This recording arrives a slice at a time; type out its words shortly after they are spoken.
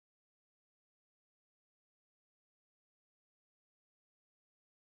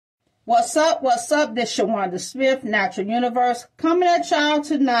What's up? What's up? This is Shawanda Smith, Natural Universe, coming at y'all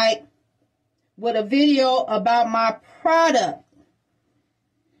tonight with a video about my product.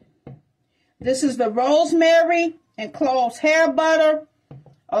 This is the rosemary and cloves hair butter,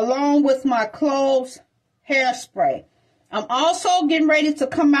 along with my cloves hairspray. I'm also getting ready to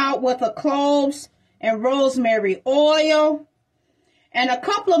come out with a cloves and rosemary oil and a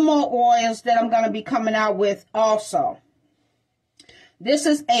couple of more oils that I'm going to be coming out with also. This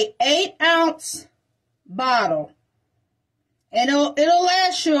is a 8-ounce bottle, and it'll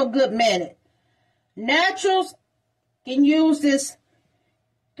last you a good minute. Naturals can use this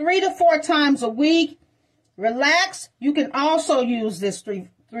 3 to 4 times a week. Relax, you can also use this three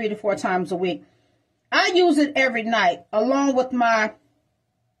to 4 times a week. I use it every night along with my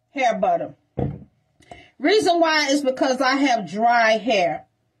hair butter. Reason why is because I have dry hair.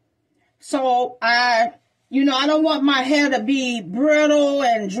 So I don't want my hair to be brittle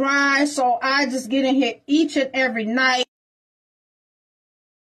and dry, so I just get in here each and every night